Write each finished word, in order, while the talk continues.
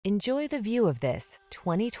Enjoy the view of this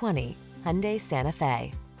 2020 Hyundai Santa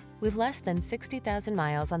Fe. With less than 60,000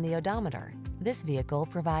 miles on the odometer, this vehicle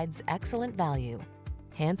provides excellent value.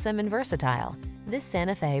 Handsome and versatile, this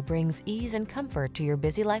Santa Fe brings ease and comfort to your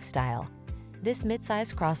busy lifestyle. This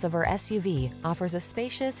midsize crossover SUV offers a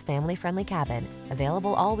spacious, family-friendly cabin,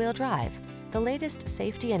 available all-wheel drive, the latest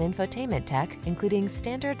safety and infotainment tech, including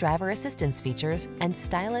standard driver assistance features and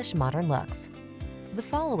stylish modern looks. The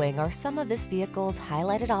following are some of this vehicle's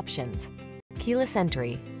highlighted options: keyless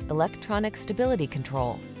entry, electronic stability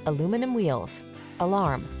control, aluminum wheels,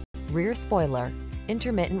 alarm, rear spoiler,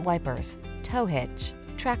 intermittent wipers, tow hitch,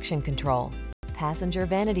 traction control, passenger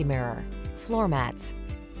vanity mirror, floor mats.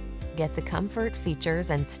 Get the comfort,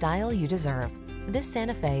 features, and style you deserve. This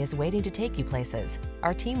Santa Fe is waiting to take you places.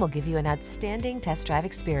 Our team will give you an outstanding test drive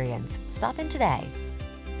experience. Stop in today.